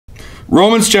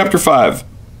Romans chapter 5.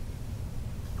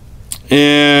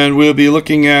 And we'll be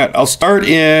looking at, I'll start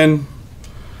in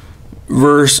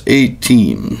verse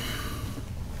 18.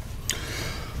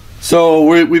 So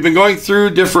we've been going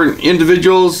through different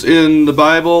individuals in the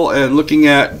Bible and looking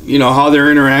at, how their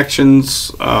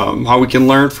interactions, how we can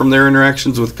learn from their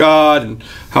interactions with God and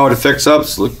how it affects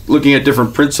us, looking at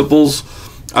different principles.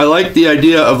 I like the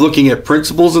idea of looking at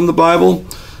principles in the Bible,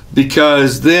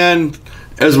 because then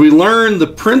as we learn the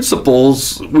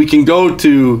principles, we can go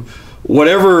to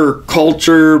whatever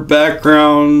culture,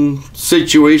 background,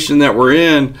 situation that we're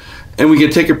in, and we can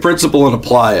take a principle and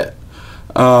apply it.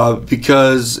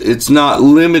 Because it's not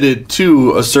limited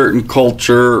to a certain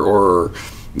culture or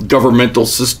governmental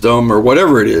system or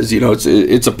whatever it is.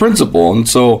 It's a principle. And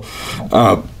so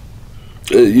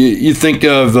you think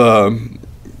of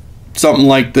something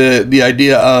like the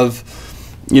idea of,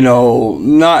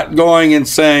 not going and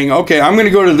saying, okay, I'm going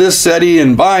to go to this city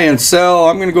and buy and sell.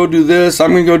 I'm going to go do this.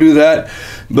 I'm going to go do that.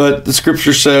 But the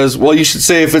scripture says, well, you should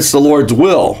say if it's the Lord's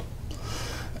will.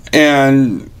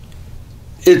 And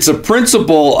it's a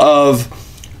principle of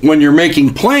when you're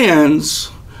making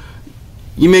plans,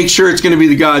 you make sure it's going to be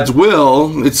the God's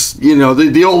will. It's,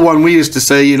 the old one we used to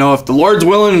say, if the Lord's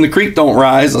willing and the creek don't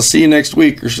rise, I'll see you next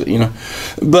week, or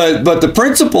But the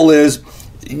principle is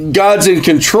God's in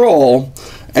control.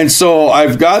 And so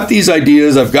I've got these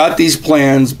ideas, I've got these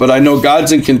plans, but I know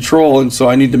God's in control, and so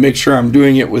I need to make sure I'm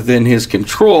doing it within His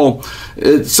control.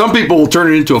 Some people will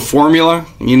turn it into a formula.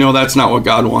 That's not what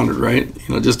God wanted, right?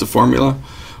 Just a formula.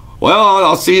 Well,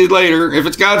 I'll see you later. If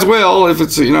it's God's will, if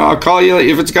it's, I'll call you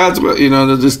if it's God's will.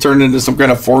 They'll just turn it into some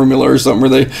kind of formula or something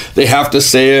where they have to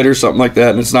say it or something like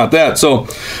that, and it's not that. So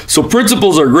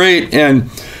principles are great, and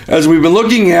as we've been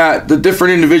looking at the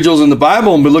different individuals in the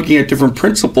Bible and been looking at different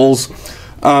principles,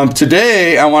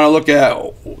 today I want to look at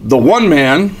the one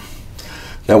man,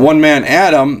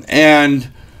 Adam, and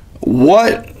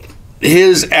what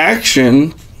his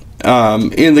action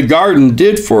in the garden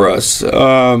did for us.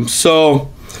 So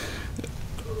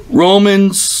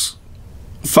Romans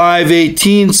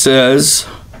 5:18 says,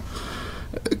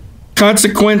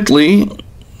 consequently,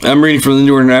 I'm reading from the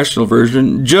New International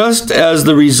Version, just as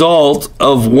the result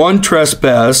of one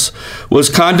trespass was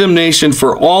condemnation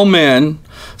for all men,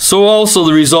 so also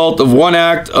the result of one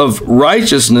act of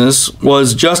righteousness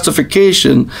was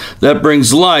justification that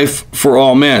brings life for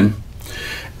all men.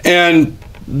 And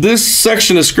this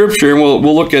section of scripture, and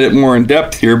we'll look at it more in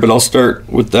depth here, but I'll start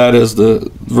with that as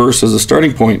the verse as a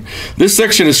starting point. This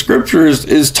section of scripture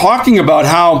is talking about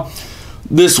how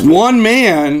this one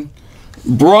man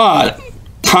brought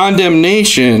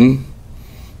condemnation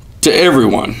to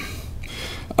everyone.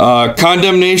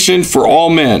 Condemnation for all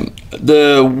men.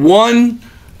 The one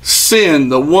sin,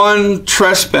 the one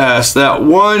trespass, that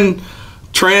one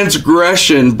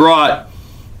transgression brought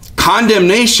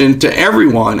condemnation to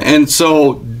everyone. And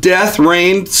so death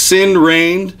reigned, sin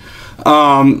reigned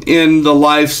in the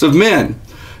lives of men.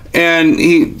 And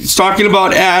he's talking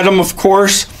about Adam, of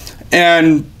course.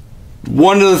 And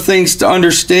one of the things to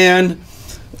understand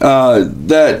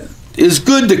that is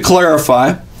good to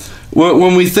clarify,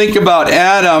 when we think about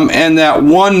Adam and that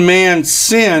one man's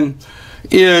sin,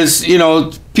 is,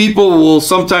 people will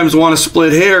sometimes want to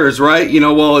split hairs, right?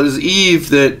 Well, it was Eve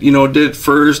that, did it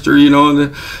first, or,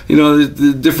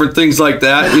 the different things like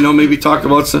that, maybe talk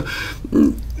about some.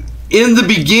 In the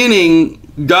beginning,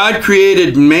 God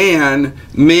created man,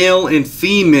 male and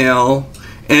female,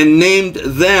 and named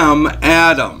them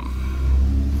Adam.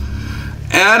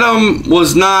 Adam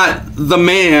was not the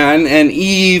man and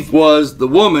Eve was the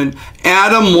woman.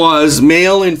 Adam was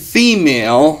male and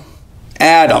female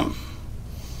Adam.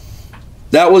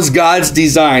 That was God's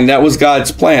design. That was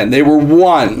God's plan. They were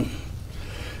one.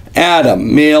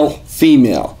 Adam, male,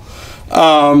 female.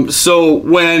 So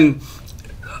when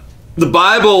the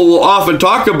Bible will often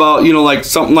talk about, like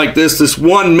something like this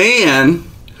one man,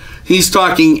 he's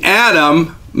talking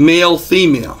Adam, male,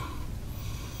 female.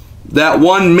 That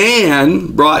one man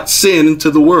brought sin into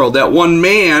the world. That one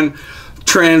man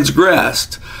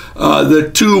transgressed. The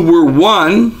two were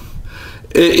one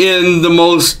in the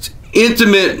most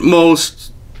intimate,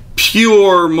 most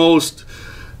pure, most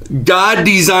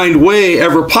God-designed way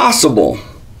ever possible.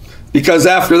 Because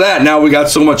after that, now we got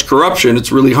so much corruption,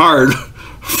 it's really hard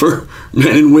for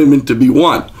men and women to be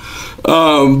one.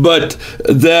 But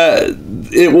that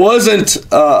it wasn't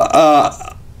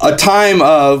a time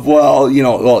of,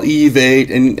 Eve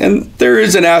ate, and there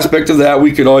is an aspect of that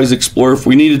we could always explore if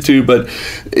we needed to, but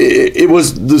it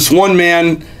was this one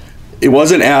man. It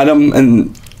wasn't Adam,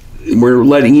 and we're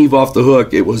letting Eve off the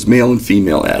hook. It was male and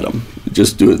female Adam.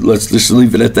 just do it. Let's just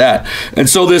leave it at that. And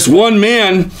so this one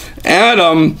man,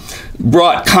 Adam,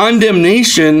 brought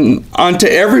condemnation onto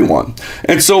everyone.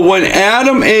 And so when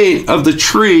Adam ate of the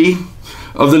tree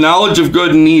of the knowledge of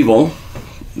good and evil,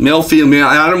 male, female,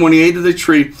 Adam, when he ate of the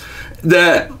tree,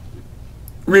 that,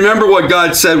 remember what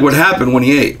God said would happen when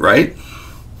he ate, right?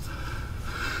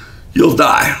 You'll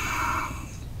die.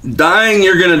 Dying,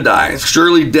 you're going to die.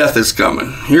 Surely death is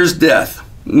coming. Here's death.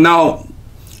 Now,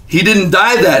 he didn't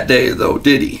die that day, though,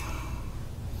 did he?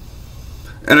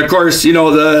 And of course, you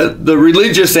know, the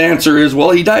religious answer is,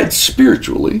 well, he died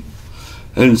spiritually.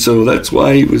 And so that's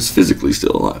why he was physically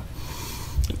still alive.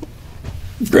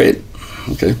 Great.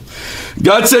 Okay.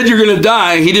 God said you're going to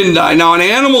die. He didn't die. Now, an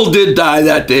animal did die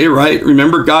that day, right?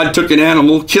 Remember, God took an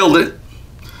animal, killed it,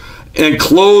 and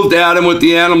clothed Adam with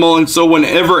the animal. And so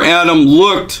whenever Adam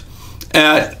looked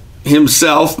at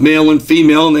himself, male and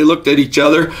female, and they looked at each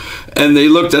other, and they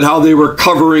looked at how they were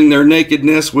covering their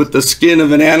nakedness with the skin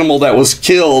of an animal that was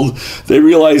killed, they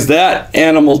realized that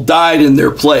animal died in their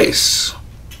place.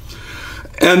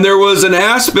 And there was an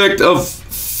aspect of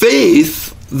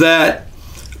faith that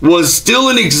was still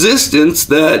in existence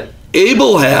that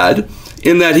Abel had,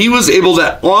 in that he was able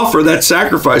to offer that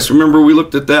sacrifice. Remember, we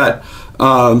looked at that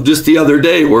just the other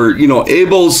day, where, you know,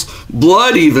 Abel's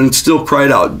blood even still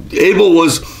cried out. Abel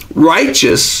was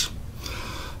righteous.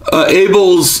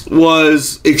 Abel's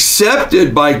was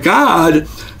accepted by God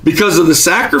because of the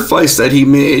sacrifice that he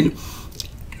made,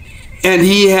 and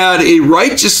he had a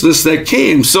righteousness that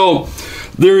came. So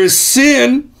there is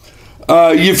sin.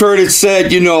 You've heard it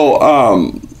said, you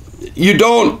know,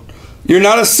 you're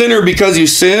not a sinner because you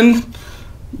sin,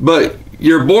 but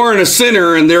you're born a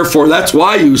sinner, and therefore that's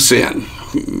why you sin.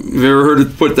 You've ever heard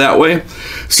it put that way?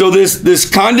 So this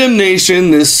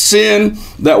condemnation, this sin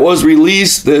that was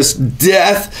released, this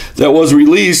death that was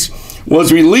released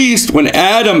when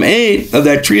Adam ate of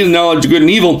that tree of the knowledge of good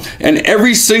and evil. And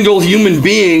every single human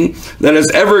being that has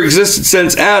ever existed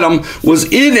since Adam was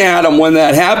in Adam when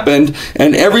that happened.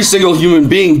 And every single human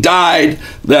being died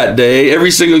that day.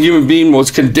 Every single human being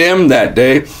was condemned that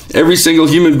day. Every single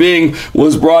human being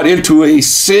was brought into a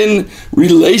sin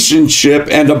relationship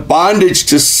and a bondage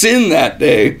to sin that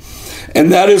day.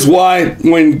 And that is why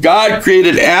when God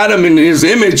created Adam in his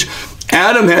image,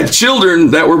 Adam had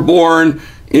children that were born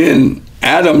in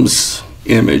Adam's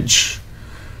image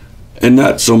and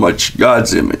not so much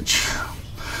God's image.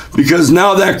 Because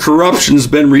now that corruption's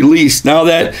been released, now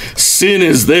that sin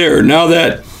is there, now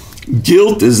that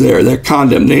guilt is there, that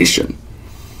condemnation.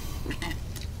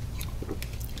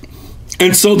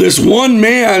 And so this one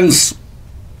man's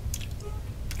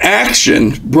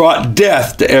action brought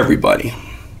death to everybody,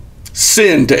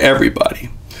 sin to everybody.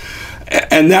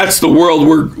 And that's the world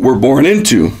we're born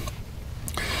into.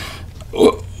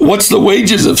 What's the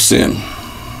wages of sin?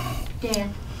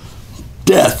 Death.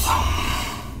 Death.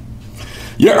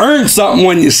 You earn something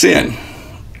when you sin.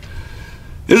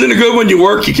 Isn't it good when you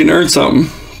work, you can earn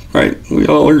something, right? We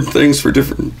all earn things for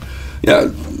different,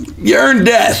 yeah. You earn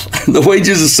death. The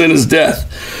wages of sin is death.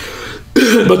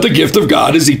 But the gift of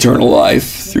God is eternal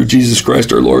life through Jesus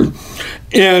Christ our Lord.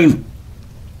 And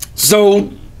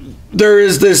so there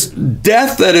is this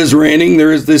death that is reigning.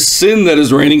 There is this sin that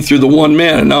is reigning through the one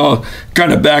man. And now I'll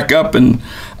kind of back up and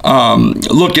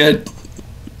look at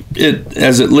it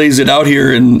as it lays it out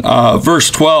here in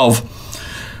verse 12,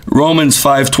 Romans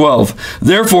 5:12.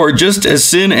 Therefore, just as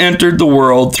sin entered the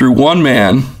world through one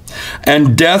man,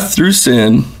 and death through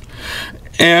sin,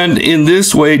 and in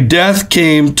this way death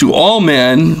came to all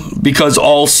men because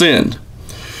all sinned.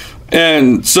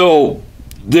 And so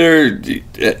there,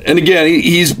 and again,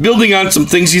 he's building on some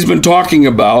things he's been talking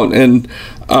about, and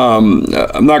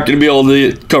I'm not going to be able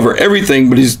to cover everything,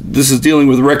 but this is dealing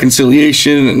with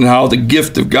reconciliation and how the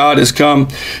gift of God has come.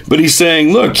 But he's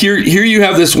saying, look, here you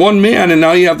have this one man, and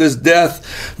now you have this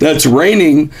death that's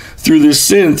reigning through this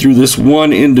sin, through this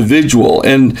one individual.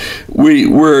 And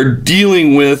we're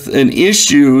dealing with an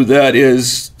issue that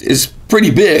is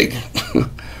pretty big,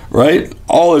 right?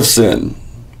 All have sinned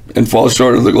and fall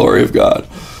short of the glory of God.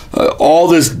 All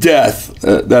this death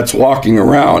that's walking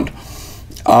around.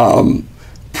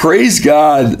 Praise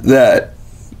God that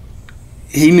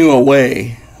he knew a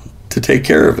way to take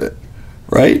care of it,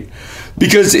 right?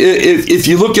 Because if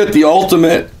you look at the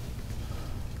ultimate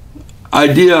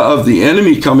idea of the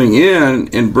enemy coming in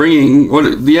and bringing,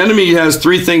 what the enemy has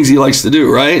three things he likes to do,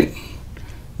 right?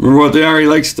 Remember what they are? He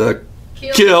likes to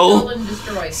kill and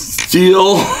destroy,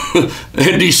 steal,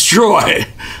 and destroy.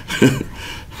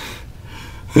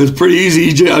 It's a pretty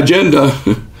easy agenda.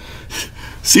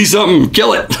 See something,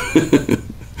 kill it.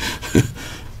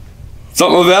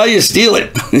 Something of value, steal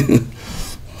it.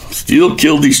 Steal,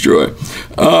 kill, destroy.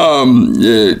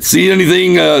 See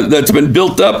anything that's been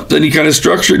built up, any kind of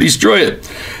structure, destroy it.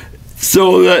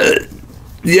 So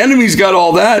the enemy's got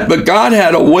all that, but God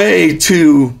had a way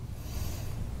to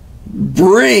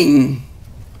bring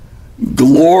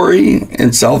glory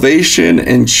and salvation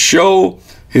and show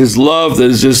his love that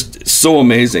is just so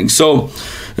amazing. So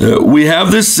we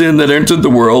have this sin that entered the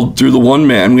world through the one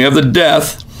man. We have the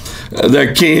death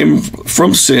that came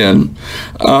from sin.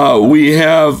 We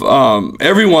have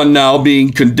everyone now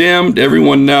being condemned,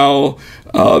 everyone now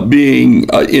being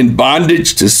in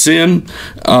bondage to sin.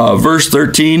 Verse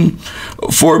 13,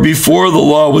 for before the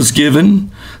law was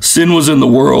given, sin was in the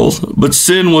world, but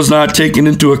sin was not taken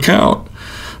into account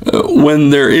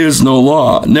when there is no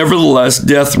law. Nevertheless,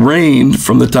 death reigned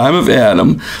from the time of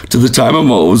Adam to the time of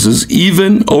Moses,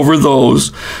 even over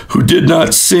those who did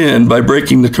not sin by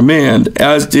breaking the command,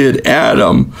 as did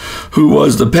Adam, who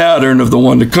was the pattern of the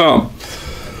one to come.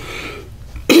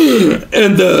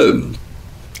 And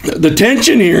the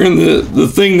tension here, and the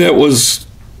thing that was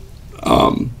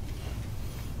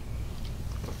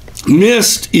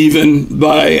missed even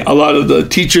by a lot of the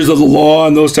teachers of the law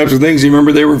and those types of things. You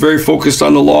remember they were very focused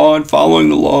on the law and following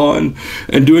the law and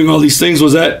doing all these things,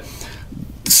 was that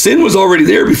sin was already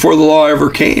there before the law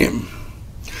ever came.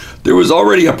 There was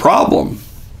already a problem.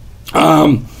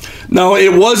 Now,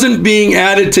 it wasn't being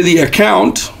added to the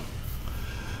account.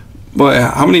 Boy,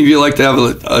 how many of you like to have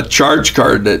a charge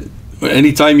card that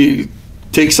anytime you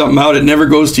take something out, it never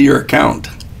goes to your account?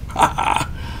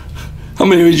 How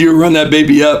many of you run that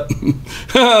baby up?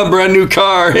 Brand new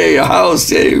car, hey, a house,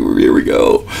 hey, here we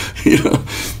go. You know,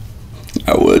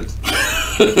 I would.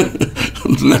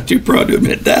 I'm not too proud to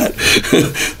admit that.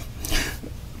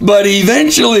 But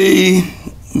eventually,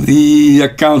 the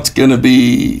account's going to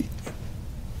be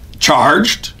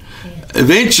charged.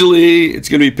 Eventually, it's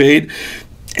going to be paid.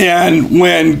 And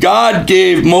when God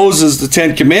gave Moses the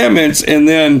 10 Commandments and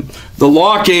then the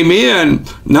law came in,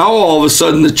 now all of a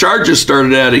sudden the charges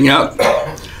started adding up.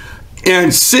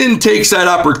 And sin takes that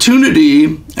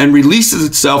opportunity and releases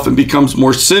itself and becomes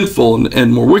more sinful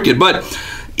and more wicked. But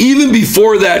even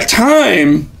before that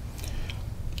time,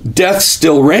 death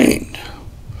still reigned.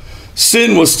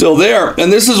 Sin was still there.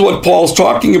 And this is what Paul's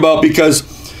talking about, because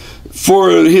for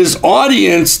his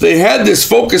audience, they had this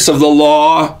focus of the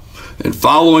law and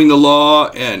following the law,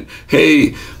 and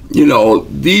hey, you know,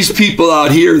 these people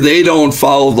out here, they don't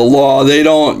follow the law. They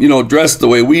don't, you know, dress the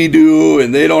way we do,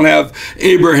 and they don't have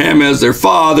Abraham as their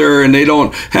father, and they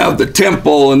don't have the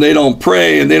temple, and they don't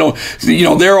pray, and they don't, you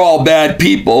know, they're all bad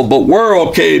people, but we're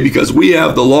okay because we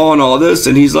have the law and all this.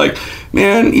 And he's like,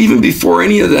 man, even before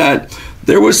any of that,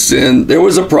 there was sin, there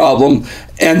was a problem,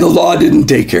 and the law didn't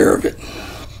take care of it,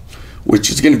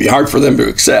 which is going to be hard for them to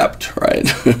accept, right?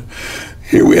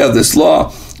 Here we have this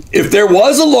law. If there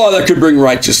was a law that could bring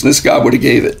righteousness, God would have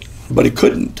gave it, but it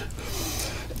couldn't.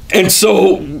 And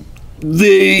so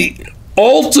the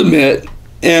ultimate,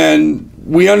 and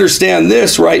we understand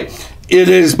this, right? It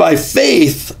is by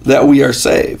faith that we are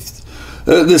saved.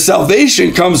 The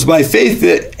salvation comes by faith.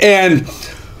 And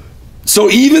so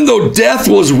even though death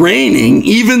was reigning,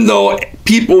 even though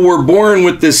people were born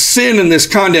with this sin and this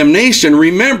condemnation,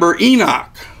 remember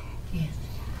Enoch.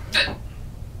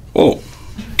 Oh.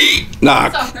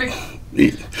 Enoch. Sorry.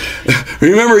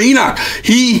 Remember Enoch.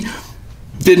 He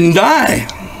didn't die.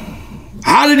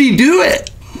 How did he do it?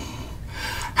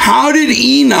 How did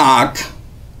Enoch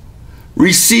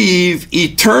receive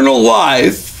eternal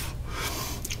life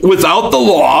without the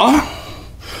law,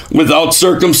 without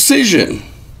circumcision,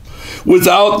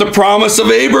 without the promise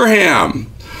of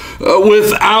Abraham,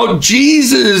 without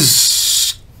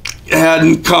Jesus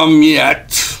hadn't come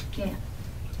yet?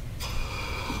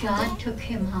 God took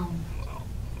him home.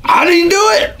 How did he do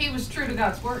it? He was true to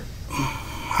God's word.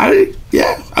 How did he,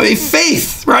 yeah, I mean,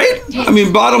 faith, right? I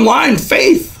mean, bottom line,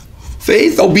 faith,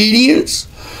 obedience.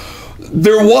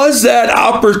 There was that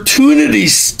opportunity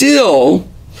still,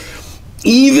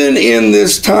 even in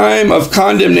this time of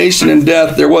condemnation and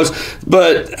death, there was,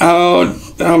 but how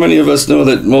many of us know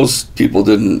that most people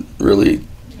didn't really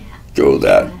go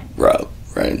that route,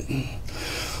 right?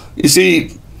 You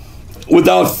see,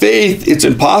 without faith, it's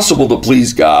impossible to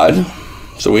please God.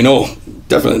 So we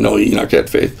definitely know Enoch had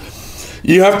faith.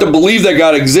 You have to believe that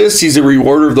God exists. He's a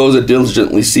rewarder of those that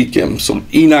diligently seek him. So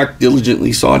Enoch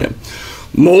diligently sought him.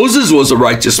 Moses was a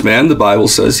righteous man. The Bible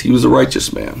says he was a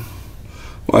righteous man.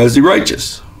 Why is he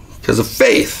righteous? Because of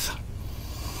faith.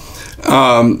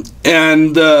 By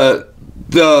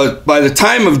the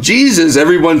time of Jesus,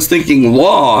 everyone's thinking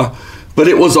law, but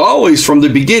it was always from the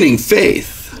beginning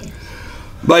faith.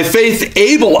 By faith,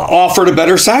 Abel offered a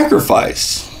better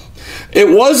sacrifice. It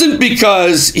wasn't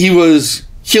because he was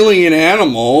killing an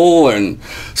animal and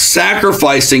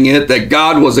sacrificing it that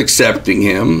God was accepting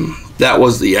him. That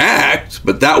was the act,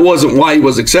 but that wasn't why he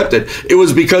was accepted. It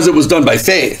was because it was done by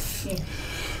faith.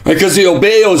 Because the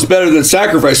obeo is better than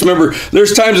sacrifice. Remember,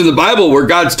 there's times in the Bible where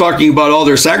God's talking about all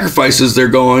their sacrifices they're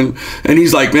going, and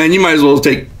he's like, man, you might as well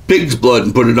take pig's blood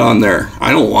and put it on there. I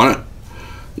don't want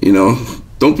it. You know,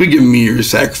 don't be giving me your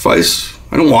sacrifice.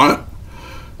 I don't want it.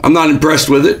 I'm not impressed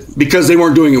with it, because they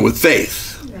weren't doing it with faith.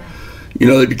 You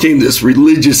know, they became this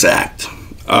religious act.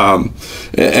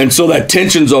 And so that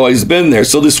tension's always been there.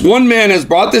 So this one man has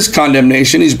brought this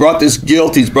condemnation. He's brought this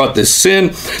guilt. He's brought this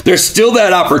sin. There's still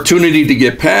that opportunity to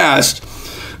get past.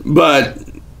 But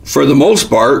for the most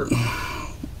part,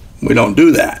 we don't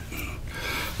do that.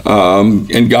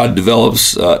 And God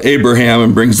develops Abraham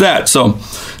and brings that. So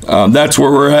that's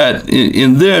where we're at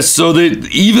in this. So that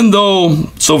even though,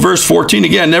 so verse 14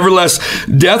 again, nevertheless,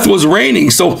 death was reigning.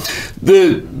 So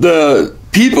the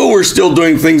people were still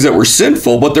doing things that were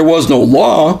sinful, but there was no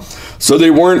law, so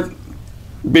they weren't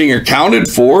being accounted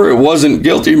for. It wasn't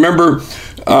guilty. Remember,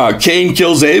 Cain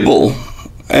kills Abel,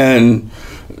 and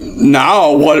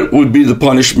now what would be the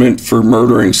punishment for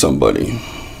murdering somebody?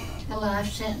 A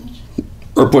life sentence.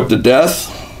 Or put to death.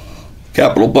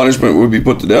 Capital punishment would be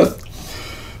put to death.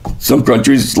 Some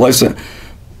countries, it's life sentence.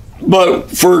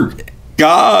 But for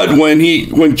God,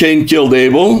 when Cain killed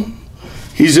Abel,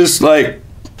 he's just like,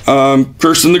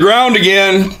 cursing the ground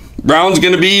again. Ground's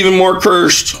going to be even more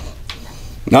cursed.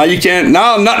 Now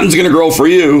nothing's going to grow for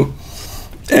you.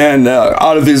 And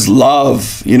out of his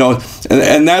love, you know,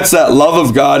 and that's that love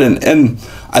of God. And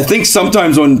I think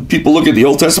sometimes when people look at the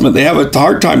Old Testament, they have a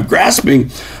hard time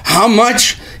grasping how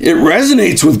much it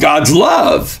resonates with God's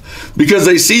love. Because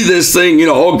they see this thing, you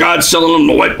know, oh, God's telling them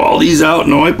to wipe all these out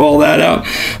and wipe all that out.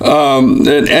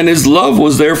 And his love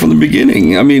was there from the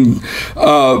beginning. I mean,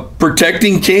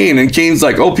 protecting Cain. And Cain's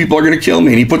like, oh, people are going to kill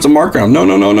me. And he puts a mark on him.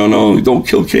 No, don't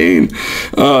kill Cain.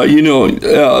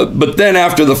 But then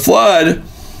after the flood,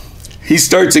 he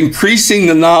starts increasing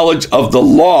the knowledge of the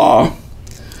law.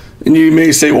 And you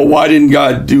may say, well, why didn't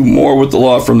God do more with the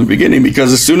law from the beginning?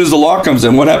 Because as soon as the law comes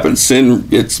in, what happens? Sin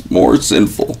gets more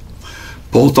sinful.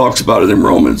 Paul talks about it in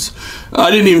Romans.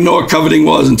 I didn't even know what coveting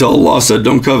was until the law said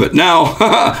don't covet. Now,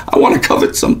 I want to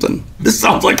covet something. This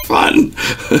sounds like fun.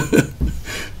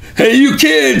 Hey, you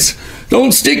kids,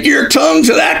 don't stick your tongue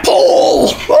to that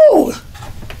pole. Oh.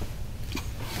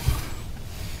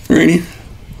 Rainey?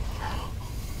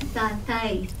 By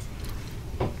faith.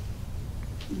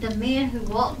 The men who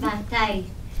walked by faith,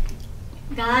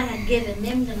 God had given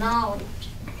them the knowledge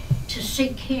to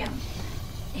seek him,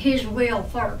 his will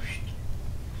first.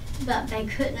 But they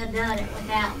couldn't have done it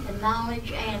without the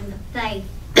knowledge and the faith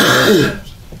that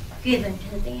was given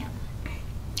to them.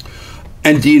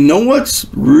 And do you know what's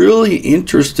really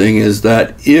interesting is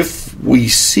that if we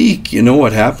seek, you know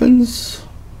what happens?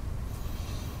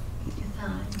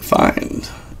 Find.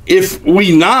 If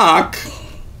we knock,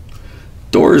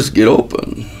 doors get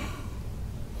open.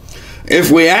 If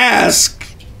we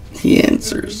ask, he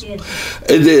answers.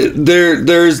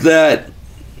 There's that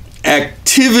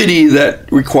activity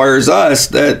that requires us,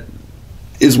 that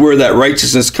is where that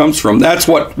righteousness comes from. That's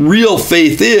what real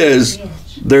faith is.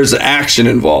 Yes. There's action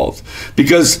involved,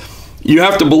 because you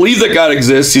have to believe that God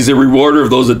exists. He's a rewarder of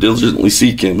those that diligently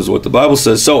seek him, is what the Bible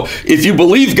says. So if you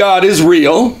believe God is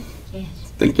real, yes.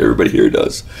 I think everybody here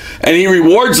does, and he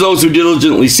rewards those who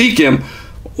diligently seek him,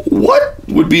 what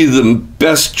would be the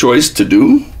best choice to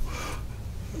do?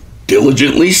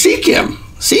 Diligently seek him.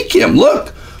 Seek him.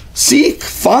 Look. Seek,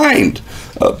 find,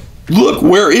 look,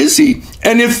 where is he?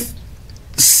 And if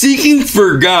seeking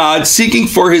for God, seeking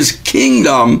for his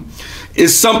kingdom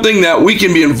is something that we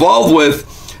can be involved with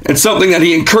and something that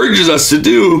he encourages us to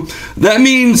do, that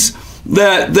means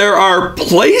that there are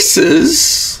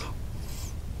places,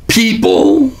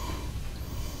 people,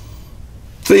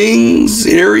 things,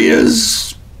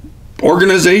 areas,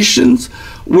 organizations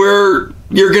where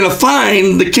you're going to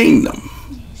find the kingdom.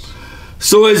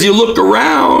 So as you look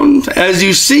around, as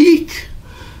you seek,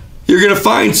 you're going to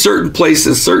find certain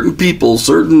places, certain people,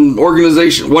 certain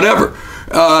organizations, whatever.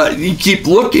 You keep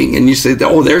looking and you say,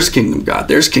 oh, there's kingdom God.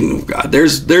 There's kingdom God.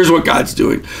 There's what God's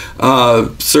doing.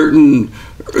 Certain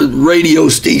radio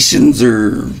stations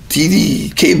or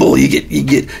TV, cable, you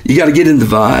got to get in the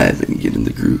vibe and get in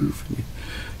the groove.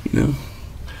 You know,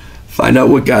 find out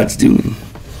what God's doing.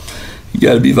 You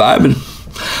got to be vibing.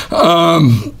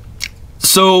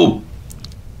 So.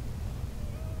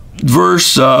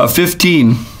 Verse 15,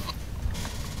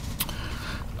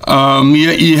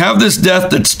 you have this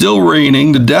death that's still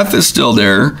reigning. The death is still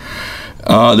there.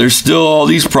 There's still all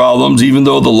these problems, even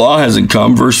though the law hasn't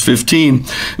come. Verse 15,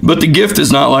 but the gift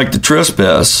is not like the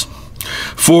trespass.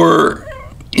 For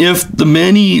if the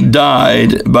many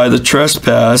died by the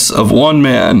trespass of one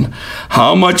man,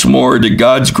 how much more did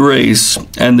God's grace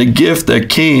and the gift that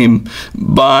came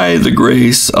by the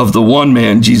grace of the one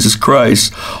man, Jesus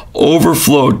Christ,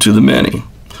 overflow to the many?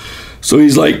 So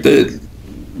he's like, the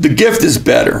gift is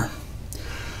better.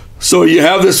 So you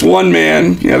have this one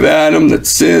man, you have Adam that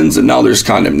sins, and now there's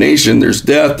condemnation, there's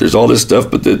death, there's all this stuff,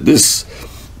 but the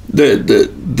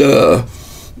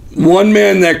one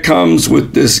man that comes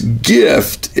with this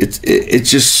gift, it's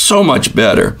just so much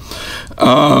better.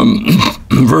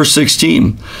 Verse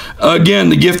 16, again,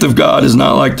 the gift of God is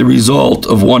not like the result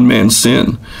of one man's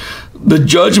sin. The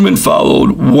judgment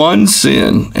followed one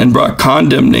sin and brought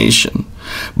condemnation,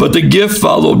 but the gift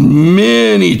followed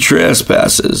many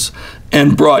trespasses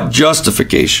and brought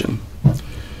justification.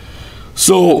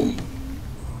 So,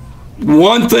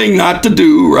 one thing not to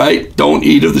do, right? Don't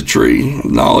eat of the tree of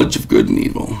knowledge of good and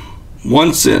evil.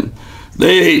 One sin.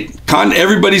 They ate.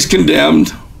 Everybody's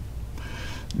condemned.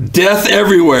 Death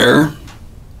everywhere.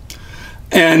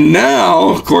 And now,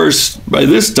 of course, by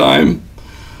this time,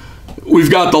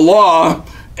 we've got the law,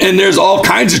 and there's all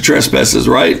kinds of trespasses,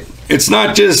 right? It's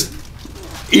not just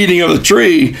eating of the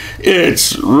tree.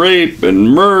 It's rape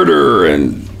and murder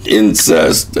and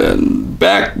incest and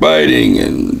backbiting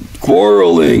and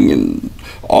quarreling and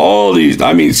all these.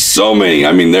 I mean, so many.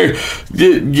 I mean,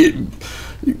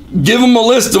 give them a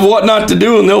list of what not to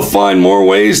do, and they'll find more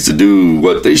ways to do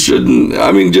what they shouldn't.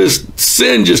 I mean, just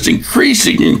sin just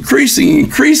increasing.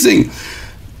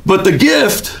 But the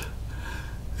gift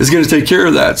is going to take care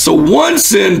of that. So one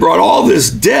sin brought all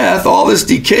this death, all this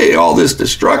decay, all this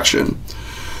destruction.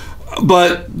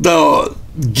 But the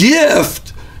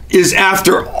gift is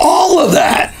after all of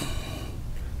that.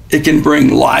 It can bring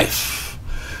life.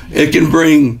 It can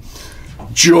bring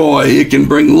joy. It can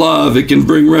bring love. It can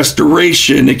bring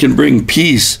restoration. It can bring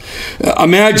peace.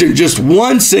 Imagine just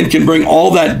one sin can bring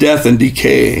all that death and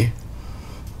decay.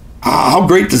 How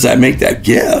great does that make that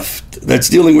gift that's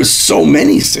dealing with so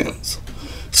many sins,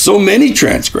 so many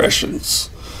transgressions,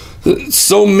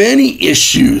 so many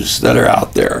issues that are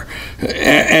out there,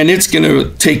 and it's going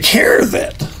to take care of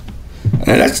it.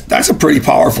 And that's a pretty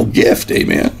powerful gift,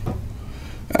 amen.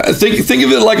 Think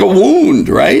of it like a wound,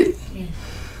 right? Yeah.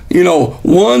 You know,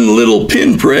 one little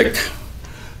pinprick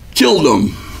killed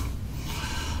them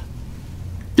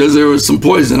because there was some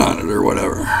poison on it or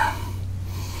whatever.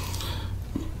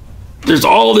 There's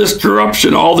all this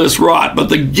corruption, all this rot, but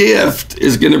the gift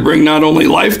is going to bring not only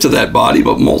life to that body,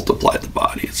 but multiply the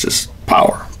body. It's just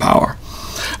power.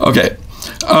 Okay.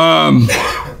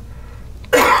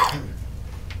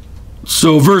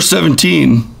 So verse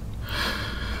 17,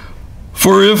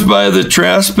 for if by the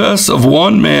trespass of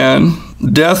one man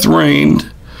death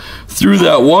reigned through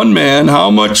that one man,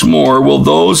 how much more will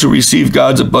those who receive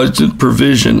God's abundant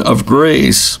provision of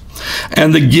grace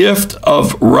and the gift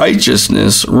of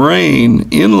righteousness reign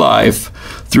in life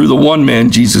through the one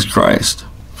man, Jesus Christ?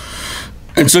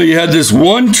 And so you had this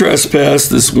one trespass,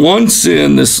 this one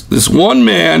sin, this one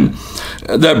man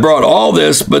that brought all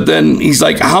this, but then he's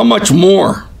like, how much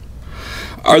more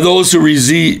are those who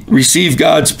receive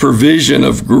God's provision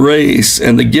of grace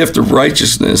and the gift of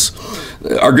righteousness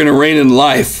are going to reign in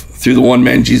life through the one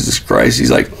man, Jesus Christ? He's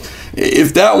like,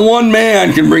 if that one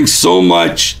man can bring so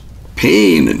much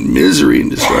pain and misery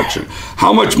and destruction,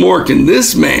 how much more can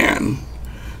this man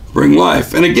bring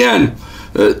life? And again,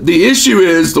 the issue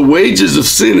is the wages of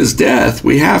sin is death.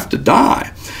 We have to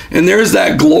die. And there's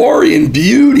that glory and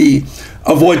beauty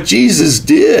of what Jesus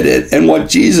did and what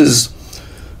Jesus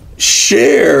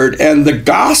shared, and the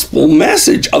gospel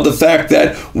message of the fact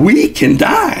that we can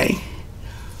die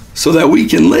so that we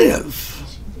can live.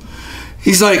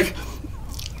 He's like,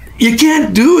 you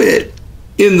can't do it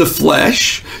in the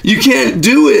flesh. You can't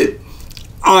do it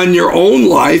on your own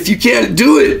life. You can't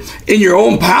do it in your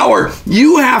own power.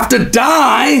 You have to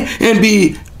die and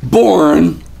be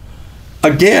born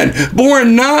again.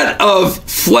 Born not of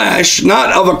flesh,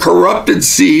 not of a corrupted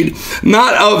seed,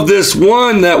 not of this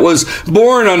one that was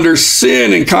born under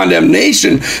sin and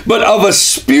condemnation, but of a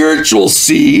spiritual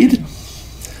seed,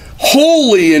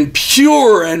 holy and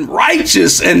pure and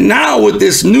righteous. And now with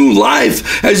this new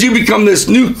life, as you become this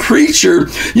new creature,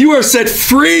 you are set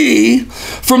free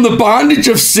from the bondage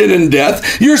of sin and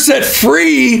death. You're set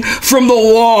free from the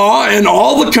law and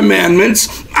all the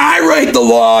commandments, I write the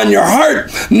law on your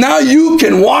heart. Now you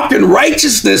can walk in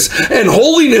righteousness and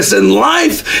holiness and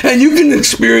life, and you can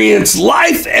experience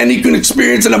life, and you can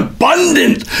experience an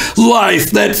abundant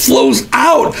life that flows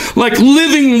out like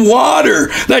living water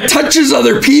that touches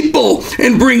other people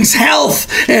and brings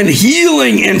health and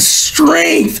healing and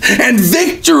strength and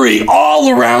victory all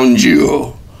around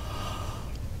you.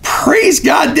 Praise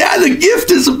God. Yeah, the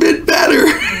gift is a bit better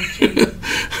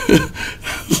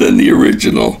than the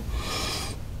original.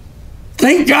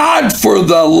 Thank God for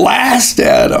the last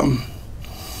Adam.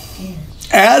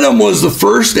 Adam was the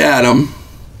first Adam.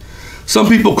 Some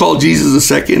people call Jesus the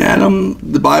second Adam.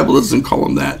 The Bible doesn't call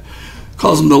him that. It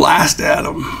calls him the last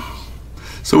Adam.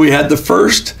 So we had the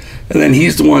first, and then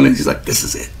he's the one, and he's like, this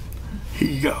is it. Here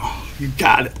you go. You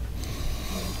got it.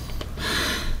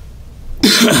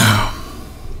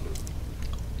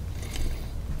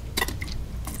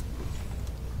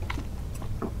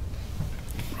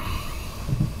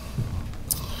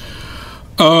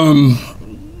 I'm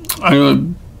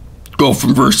going to go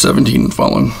from verse 17 and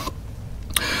following.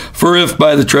 For if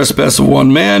by the trespass of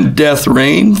one man death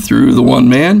reigned through the one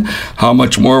man, how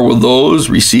much more will those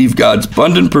receive God's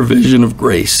abundant provision of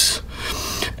grace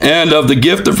and of the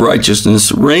gift of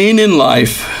righteousness reign in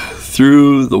life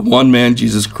through the one man,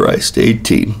 Jesus Christ.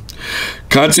 18.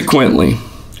 Consequently,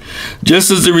 just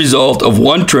as the result of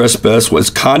one trespass was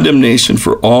condemnation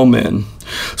for all men,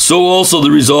 so also the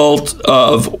result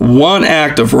of one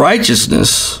act of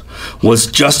righteousness was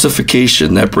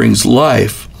justification that brings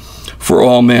life for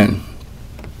all men.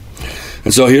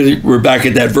 And so here we're back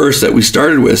at that verse that we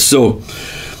started with. So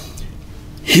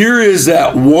here is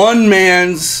that one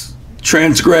man's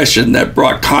transgression that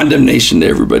brought condemnation to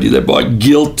everybody, that brought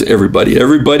guilt to everybody.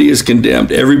 Everybody is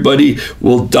condemned. Everybody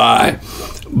will die.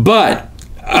 But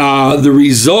the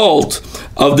result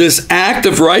of this act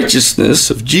of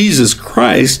righteousness of Jesus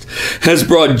Christ has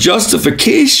brought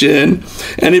justification,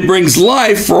 and it brings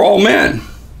life for all men.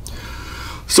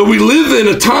 So we live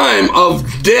in a time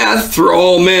of death for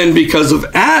all men because of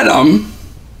Adam,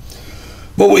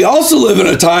 but we also live in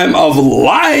a time of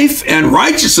life and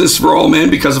righteousness for all men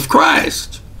because of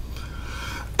Christ.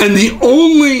 And the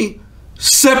only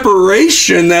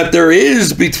separation that there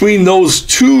is between those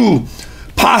two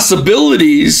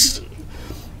possibilities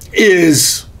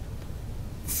is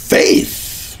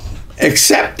faith,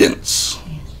 acceptance,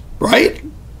 right?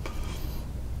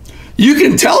 You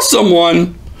can tell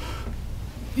someone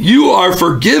you are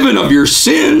forgiven of your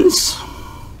sins.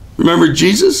 Remember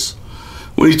Jesus?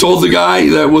 When he told the guy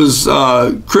that was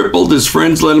crippled, his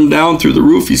friends let him down through the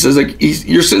roof, he says, like,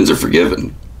 your sins are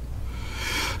forgiven.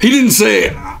 He didn't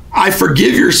say, I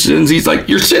forgive your sins. He's like,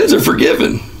 your sins are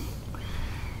forgiven.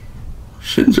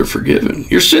 Sins are forgiven.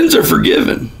 Your sins are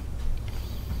forgiven.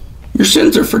 Your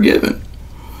sins are forgiven.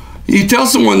 You tell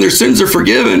someone their sins are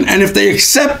forgiven, and if they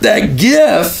accept that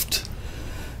gift,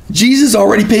 Jesus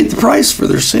already paid the price for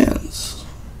their sins.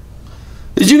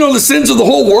 Did you know the sins of the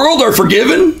whole world are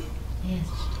forgiven? Yes.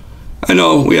 I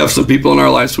know we have some people in our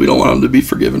lives, we don't want them to be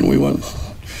forgiven. We want,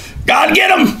 God, get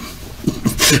them.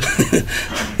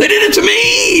 They did it to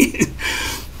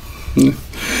me.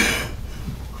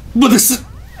 But this,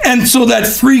 and so that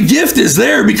free gift is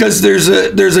there because there's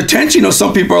a tension. You know,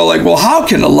 some people are like, well, how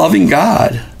can a loving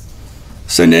God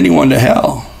send anyone to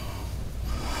hell?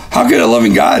 How can a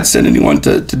loving God send anyone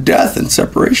to death and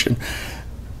separation?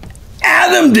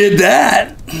 Adam did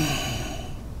that.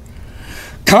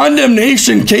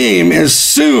 Condemnation came as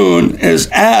soon as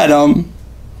Adam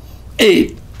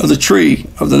ate of the tree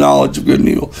of the knowledge of good and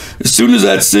evil. As soon as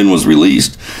that sin was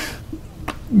released,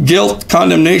 guilt,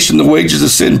 condemnation, the wages of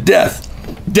sin, death.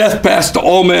 Death passed to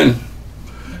all men.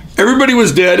 Everybody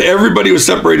was dead. Everybody was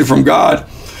separated from God.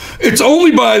 It's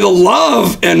only by the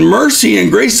love and mercy and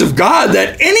grace of God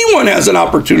that anyone has an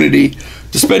opportunity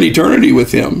to spend eternity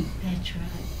with him. That's right.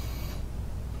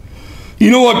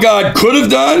 You know what God could have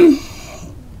done?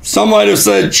 Some might have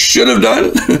said should have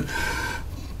done.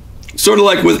 Sort of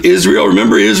like with Israel.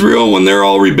 Remember Israel when they're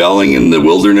all rebelling in the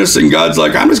wilderness and God's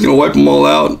like, I'm just going to wipe them all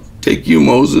out. Take you,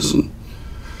 Moses. And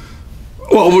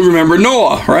well, we remember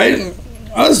Noah, right?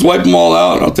 I'll just wipe them all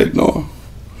out and I'll take Noah.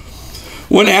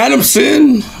 When Adam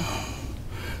sinned,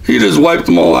 he just wiped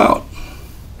them all out.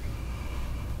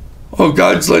 Oh,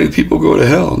 God's letting people go to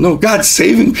hell. No, God's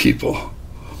saving people.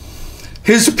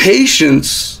 His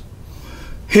patience,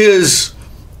 his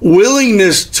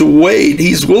willingness to wait,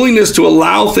 his willingness to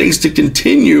allow things to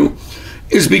continue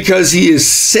is because he is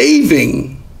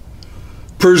saving,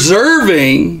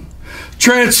 preserving,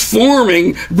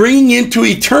 transforming, bringing into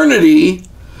eternity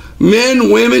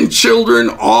men, women,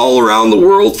 children all around the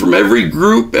world from every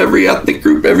group, every ethnic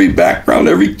group, every background,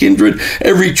 every kindred,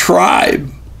 every tribe.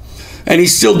 And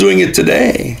he's still doing it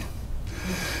today.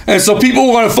 And so people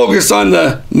want to focus on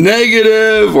the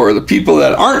negative or the people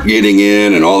that aren't getting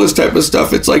in and all this type of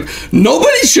stuff. It's like,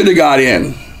 nobody should have got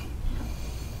in.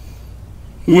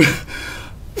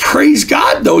 Praise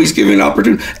God, though, he's giving an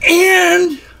opportunity.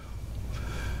 And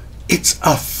it's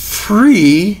a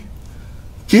free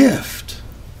gift.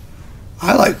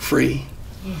 I like free.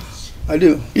 Yes. I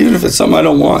do. Even if it's something I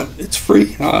don't want, it's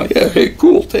free. Yeah, hey,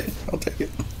 cool. I'll take it.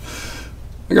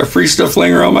 I got free stuff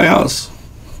laying around my house.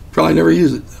 Probably never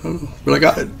use it. I don't know, but I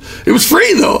got it. It was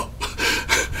free, though.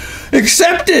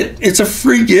 Accept it. It's a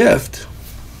free gift.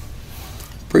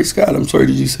 Praise God. I'm sorry,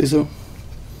 did you say so?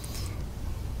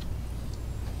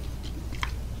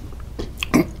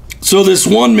 So this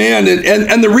one man,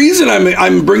 and the reason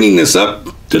I'm bringing this up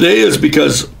today is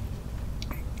because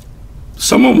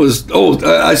someone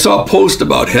I saw a post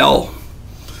about hell.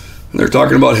 And they're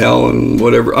talking about hell and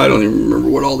whatever. I don't even remember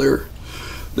what all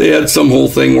they had some whole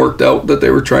thing worked out that they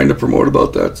were trying to promote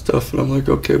about that stuff. And I'm like,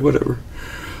 okay, whatever.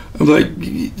 I'm like,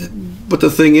 but the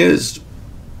thing is,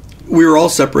 we were all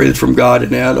separated from God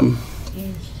in Adam.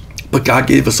 Yes. But God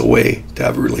gave us a way to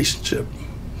have a relationship.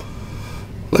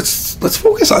 Let's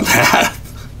focus on that.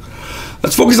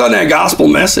 Let's focus on that gospel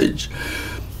message.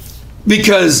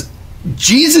 Because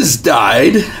Jesus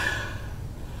died,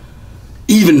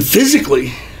 even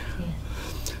physically,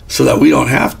 so that we don't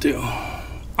have to.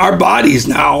 Our bodies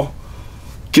now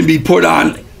can be put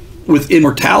on with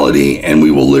immortality, and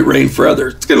we will reign forever.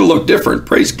 It's going to look different.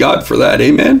 Praise God for that.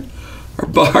 Amen.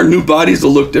 Our new bodies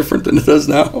will look different than it does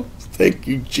now. Thank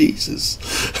you, Jesus.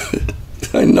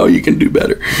 I know you can do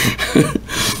better.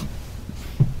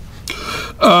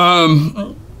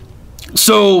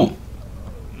 So,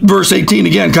 verse 18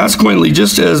 again, consequently,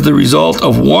 just as the result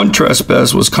of one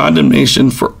trespass was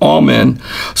condemnation for all men,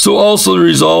 so also the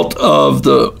result of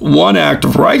the one act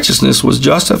of righteousness was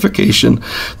justification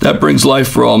that brings life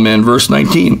for all men. Verse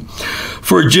 19,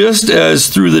 for just as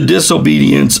through the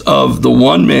disobedience of the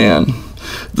one man,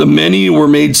 the many were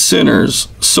made sinners,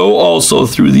 so also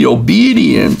through the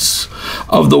obedience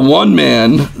of the one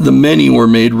man, the many were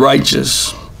made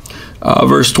righteous.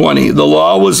 Verse 20, the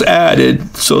law was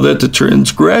added so that the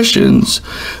transgressions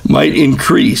might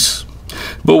increase.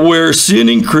 But where sin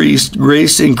increased,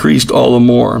 grace increased all the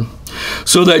more.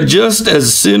 So that just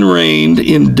as sin reigned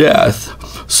in death,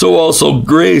 so also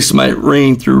grace might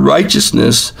reign through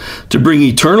righteousness to bring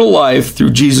eternal life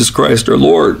through Jesus Christ our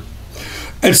Lord.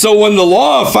 And so when the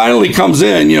law finally comes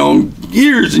in,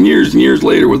 years and years and years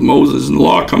later with Moses, and the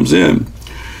law comes in,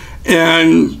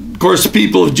 and of course, the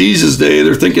people of Jesus' day,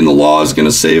 they're thinking the law is going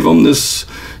to save them.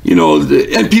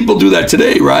 And people do that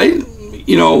today, right?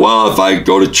 Well, if I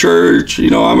go to church,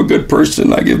 I'm a good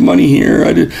person. I give money here.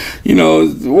 I do,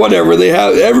 whatever.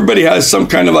 Everybody has some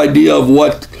kind of idea of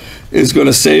what is going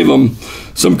to save them.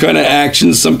 Some kind of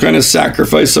action, some kind of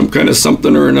sacrifice, some kind of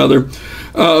something or another.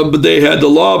 But they had the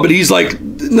law. But he's like,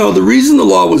 no, the reason the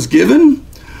law was given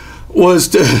was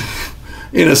to,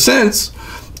 in a sense,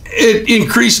 it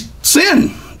increased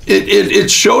sin. It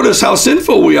showed us how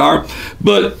sinful we are.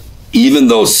 But even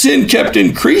though sin kept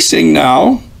increasing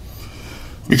now,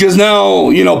 because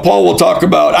now, Paul will talk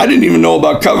about, I didn't even know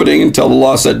about coveting until the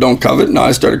law said don't covet. Now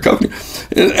I started coveting.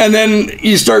 And then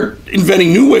you start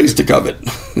inventing new ways to covet.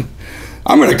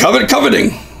 I'm going to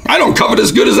coveting. I don't covet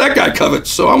as good as that guy covets,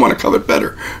 so I want to covet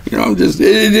better. And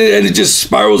it just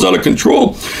spirals out of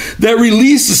control. That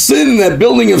release of sin, that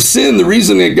building of sin, the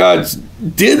reason that God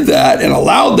did that and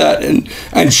allowed that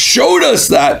and showed us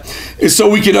that is so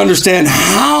we can understand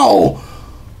how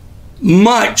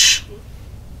much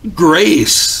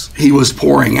grace he was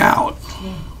pouring out.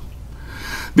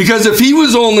 Because if he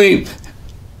was only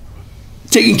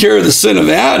taking care of the sin of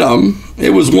Adam,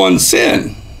 it was one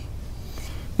sin.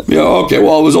 Okay,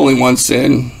 well, it was only one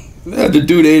sin. The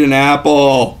dude ate an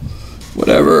apple,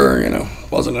 whatever,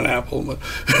 wasn't an apple, but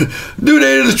dude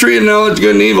ate the tree of knowledge,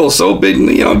 good and evil. So big,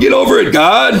 get over it,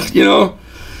 God,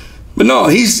 But no,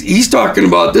 he's talking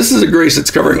about this is a grace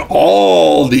that's covering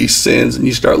all these sins. And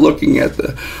you start looking at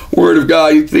the Word of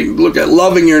God. Look at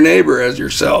loving your neighbor as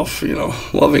yourself,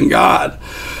 loving God.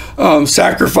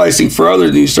 Sacrificing for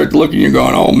others, and you start to look and you're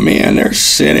going, oh man, there's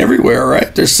sin everywhere,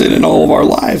 right? There's sin in all of our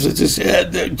lives.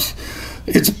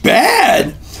 It's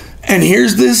bad. And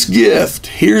here's this gift.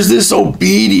 Here's this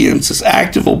obedience, this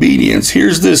act of obedience.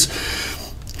 Here's this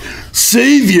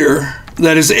Savior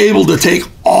that is able to take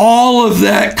all of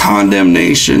that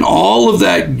condemnation, all of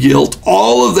that guilt,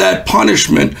 all of that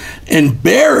punishment, and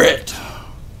bear it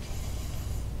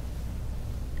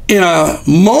in a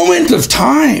moment of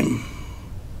time.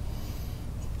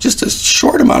 Just a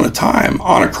short amount of time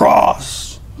on a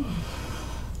cross.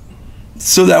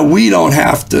 so that we don't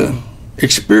have to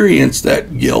experience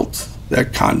that guilt,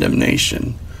 that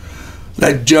condemnation,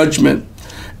 that judgment.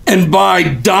 And by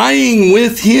dying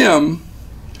with him,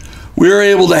 we're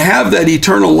able to have that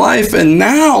eternal life. And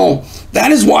now,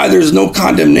 that is why there's no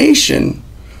condemnation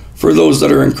for those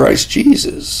that are in Christ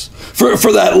Jesus.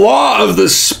 For that law of the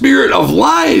Spirit of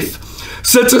life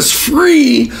sets us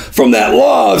free from that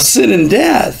law of sin and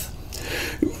death.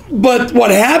 But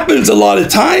what happens a lot of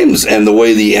times, and the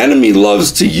way the enemy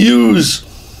loves to use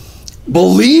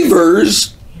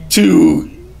believers to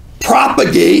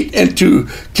propagate and to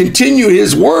continue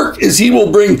his work, is he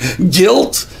will bring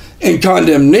guilt and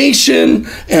condemnation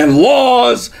and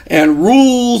laws and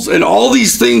rules and all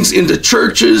these things into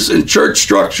churches and church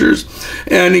structures.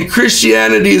 And in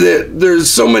Christianity, that there's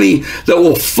so many that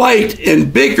will fight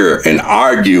and bicker and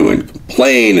argue and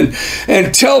complain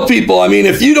and tell people, I mean,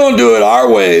 if you don't do it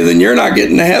our way, then you're not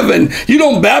getting to heaven. You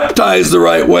don't baptize the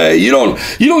right way. You don't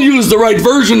use the right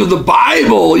version of the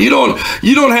Bible. You don't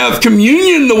have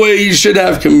communion the way you should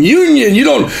have communion. You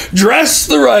don't dress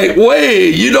the right way.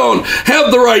 You don't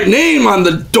have the right name on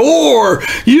the door.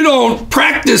 You don't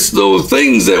practice those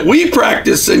things that we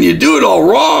practice, and you do it all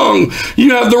wrong.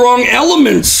 You have the wrong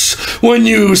elements when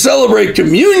you celebrate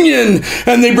communion,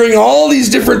 and they bring all these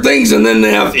different things, and then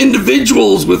they have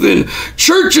individuals within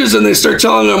churches, and they start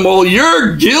telling them, well,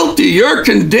 you're guilty, you're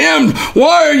condemned.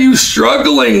 Why are you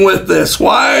struggling with this?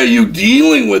 Why are you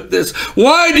dealing with this?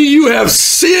 Why do you have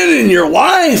sin in your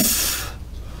life?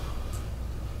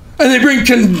 And they bring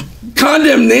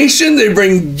condemnation, they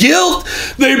bring guilt,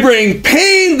 they bring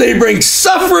pain, they bring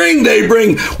suffering, they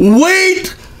bring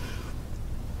weight,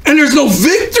 and there's no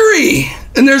victory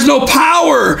and there's no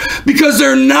power, because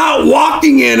they're not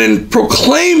walking in and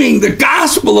proclaiming the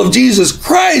gospel of Jesus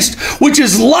Christ, which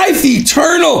is life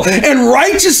eternal and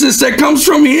righteousness that comes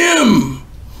from him.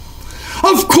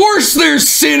 Of course there's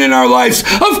sin in our lives.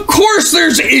 Of course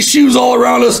there's issues all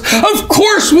around us. Of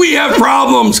course we have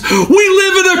problems. We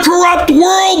live in a corrupt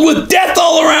world with death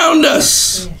all around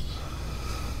us.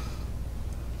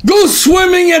 Go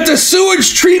swimming at the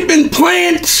sewage treatment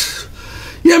plant.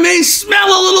 You may smell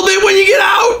a little bit when you get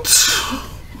out.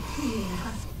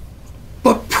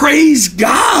 But praise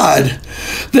God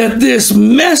that this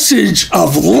message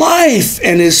of life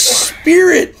and his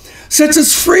Spirit sets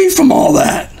us free from all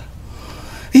that.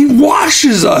 He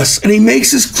washes us and he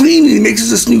makes us clean and he makes us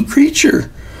this new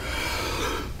creature.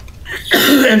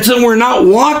 And so we're not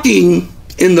walking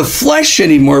in the flesh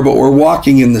anymore, but we're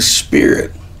walking in the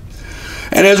Spirit.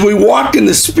 And as we walk in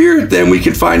the Spirit, then we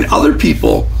can find other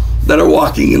people that are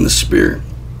walking in the Spirit.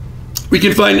 We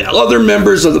can find other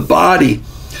members of the body.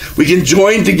 We can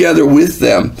join together with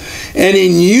them. And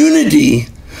in unity,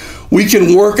 we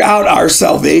can work out our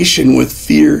salvation with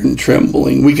fear and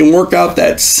trembling. We can work out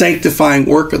that sanctifying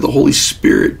work of the Holy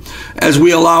Spirit as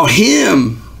we allow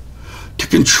him to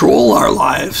control our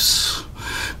lives.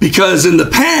 Because in the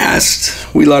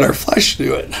past, we let our flesh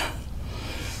do it.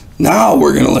 Now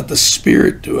we're going to let the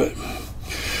Spirit do it.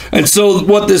 And so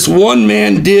what this one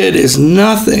man did is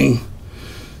nothing,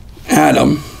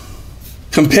 Adam,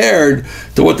 compared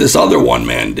to what this other one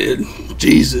man did,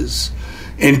 Jesus,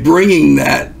 in bringing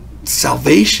that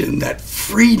salvation, that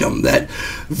freedom, that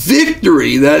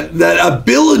victory, that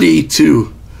ability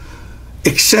to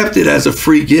accept it as a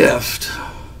free gift.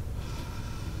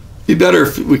 It'd be better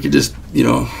if we could just,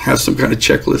 have some kind of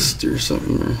checklist or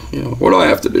something. Or, what do I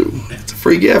have to do? It's a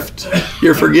free gift.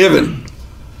 You're forgiven.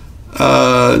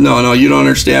 No, you don't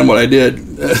understand what I did.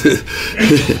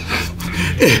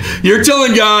 You're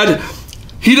telling God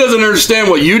he doesn't understand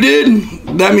what you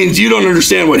did. That means you don't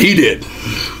understand what he did.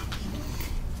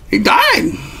 He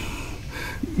died.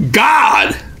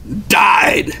 God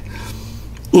died.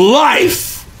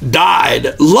 Life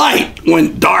died. Light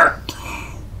went dark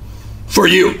for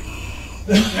you.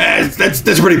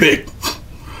 That's pretty big.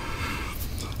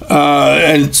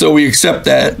 And so we accept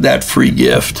that free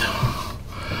gift.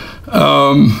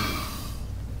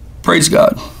 Praise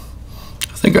God.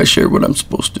 I think I shared what I'm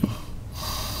supposed to.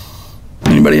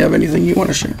 Anybody have anything you want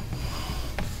to share?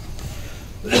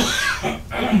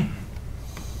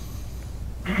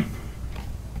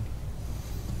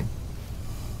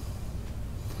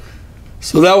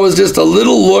 So that was just a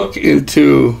little look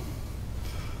into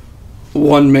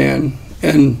one man.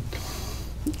 And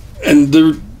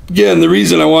the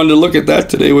reason I wanted to look at that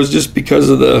today was just because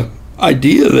of the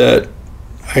idea that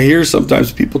I hear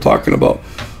sometimes people talking about,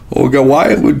 oh God,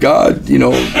 why would God,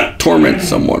 torment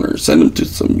someone or send them to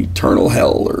some eternal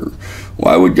hell, or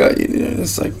why would God,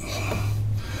 it's like,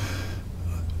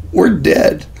 we're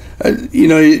dead.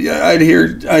 I'd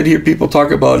hear people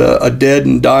talk about a dead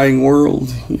and dying world,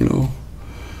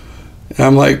 And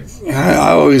I'm like,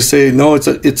 I always say, no,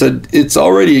 it's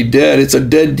already dead. It's a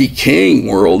dead, decaying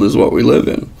world is what we live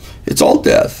in. It's all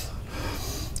death.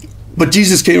 But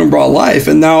Jesus came and brought life,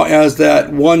 and now as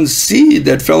that one seed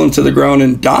that fell into the ground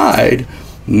and died,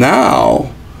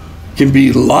 now can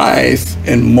be life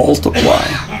and multiply.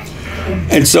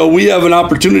 And so we have an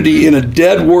opportunity in a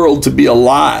dead world to be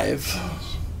alive.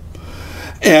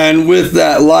 And with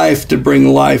that life to bring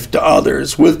life to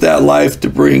others, with that life to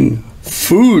bring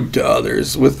food to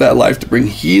others, with that life to bring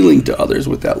healing to others,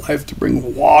 with that life to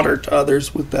bring water to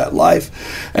others, with that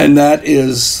life. And that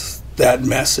is that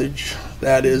message.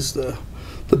 That is the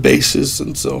basis.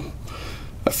 And so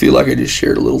I feel like I just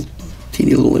shared a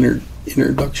teeny little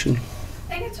introduction.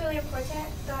 I think it's really important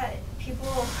that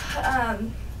people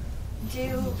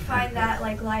do find that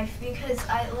like life, because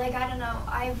I don't know,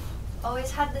 I've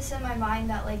always had this in my mind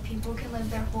that like people can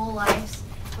live their whole lives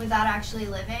without actually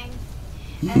living.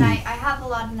 And I have a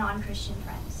lot of non-Christian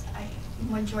friends.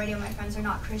 Majority of my friends are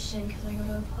not Christian because I go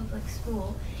to a public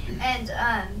school, and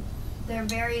they're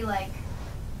very like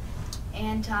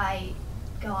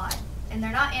anti-God, and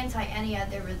they're not anti any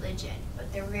other religion,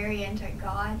 but they're very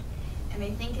anti-God, and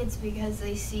I think it's because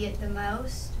they see it the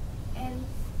most in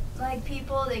like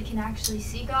people. They can actually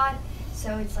see God,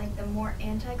 so it's like the more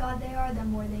anti-God they are, the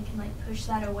more they can like push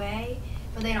that away,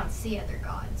 but they don't see other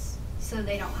gods, so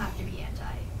they don't have to be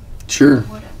Sure.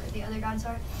 whatever the other gods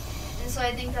are. And so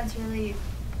I think that's really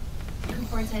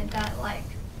important that like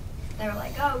they're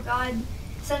like, oh, God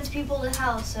sends people to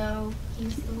hell, so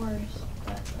he's the worst.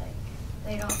 But like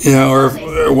they don't. Yeah, or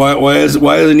why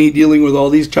isn't he dealing with all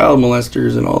these child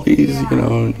molesters and all these,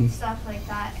 and stuff like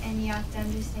that. And you have to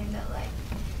understand that like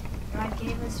God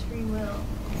gave us free will.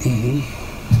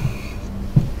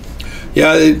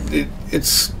 Yeah,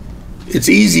 it's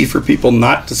easy for people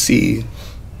not to see.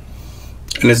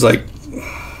 And it's like,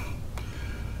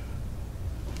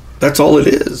 that's all it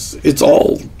is. It's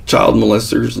all child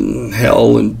molesters and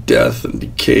hell and death and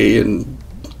decay and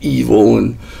evil,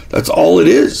 and that's all it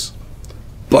is.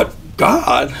 But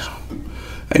God,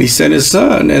 and he sent his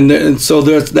son, and so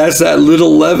that's that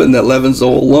little leaven that leavens the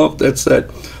whole lump. That's that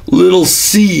little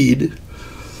seed.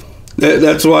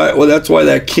 That's why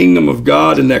that kingdom of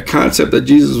God and that concept that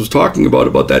Jesus was talking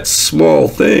about that small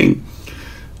thing.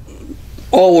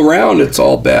 All around, it's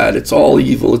all bad, it's all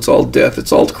evil, it's all death,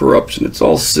 it's all corruption, it's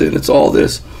all sin, it's all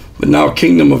this. But now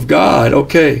kingdom of God,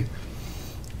 okay,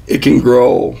 it can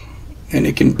grow and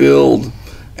it can build,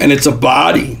 and it's a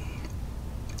body.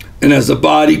 And as the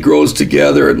body grows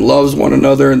together and loves one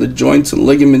another, and the joints and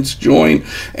ligaments join,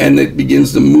 and it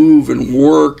begins to move and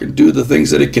work and do the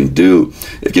things that it can do,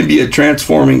 it can be a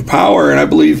transforming power. And I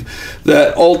believe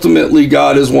that ultimately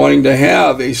God is wanting to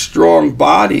have a strong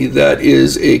body that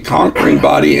is a conquering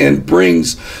body and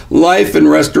brings life and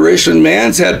restoration.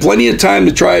 Man's had plenty of time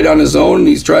to try it on his own, and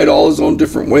he's tried all his own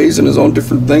different ways and his own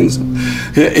different things,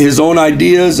 his own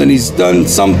ideas, and he's done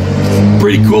some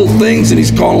pretty cool things, and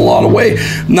he's gone a lot of way.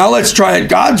 Now let's try it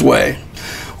God's way.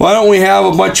 Why don't we have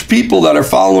a bunch of people that are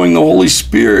following the Holy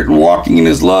Spirit and walking in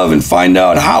his love, and find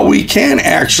out how we can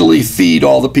actually feed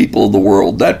all the people of the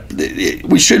world? That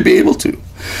we should be able to.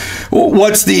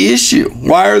 What's the issue?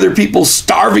 Why are there people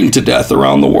starving to death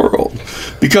around the world?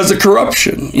 Because of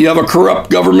corruption. You have a corrupt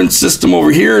government system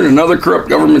over here, and another corrupt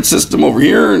government system over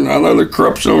here, and another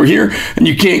corruption over here, and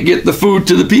you can't get the food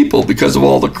to the people because of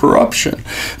all the corruption.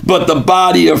 But the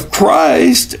body of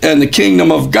Christ and the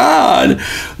kingdom of God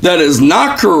that is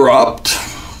not corrupt,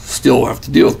 still have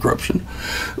to deal with corruption,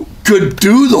 could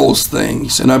do those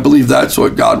things. And I believe that's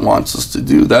what God wants us to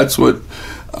do. That's what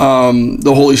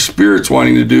the Holy Spirit's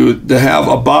wanting to do, to have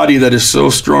a body that is so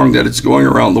strong that it's going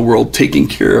around the world taking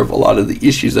care of a lot of the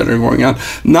issues that are going on.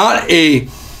 Not a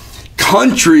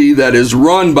country that is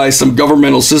run by some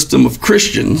governmental system of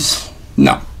Christians,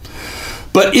 no.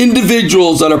 But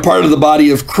individuals that are part of the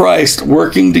body of Christ,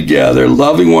 working together,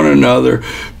 loving one another,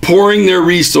 pouring their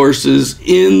resources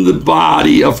in the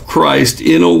body of Christ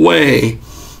in a way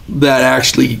that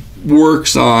actually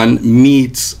works on,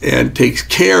 meets, and takes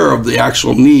care of the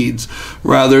actual needs,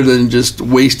 rather than just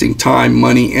wasting time,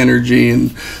 money, energy,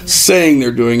 and saying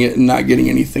they're doing it and not getting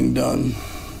anything done.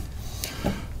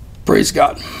 Praise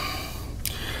God.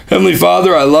 Heavenly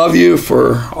Father, I love you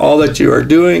for all that you are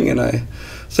doing, and I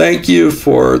thank you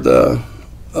for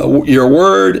your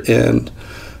word. And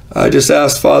I just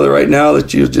ask, Father, right now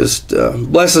that you just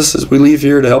bless us as we leave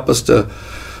here, to help us to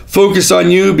focus on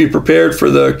you, be prepared for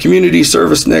the community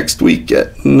service next week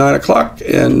at 9 o'clock,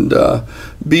 and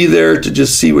be there to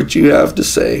just see what you have to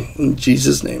say. In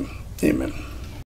Jesus' name, amen.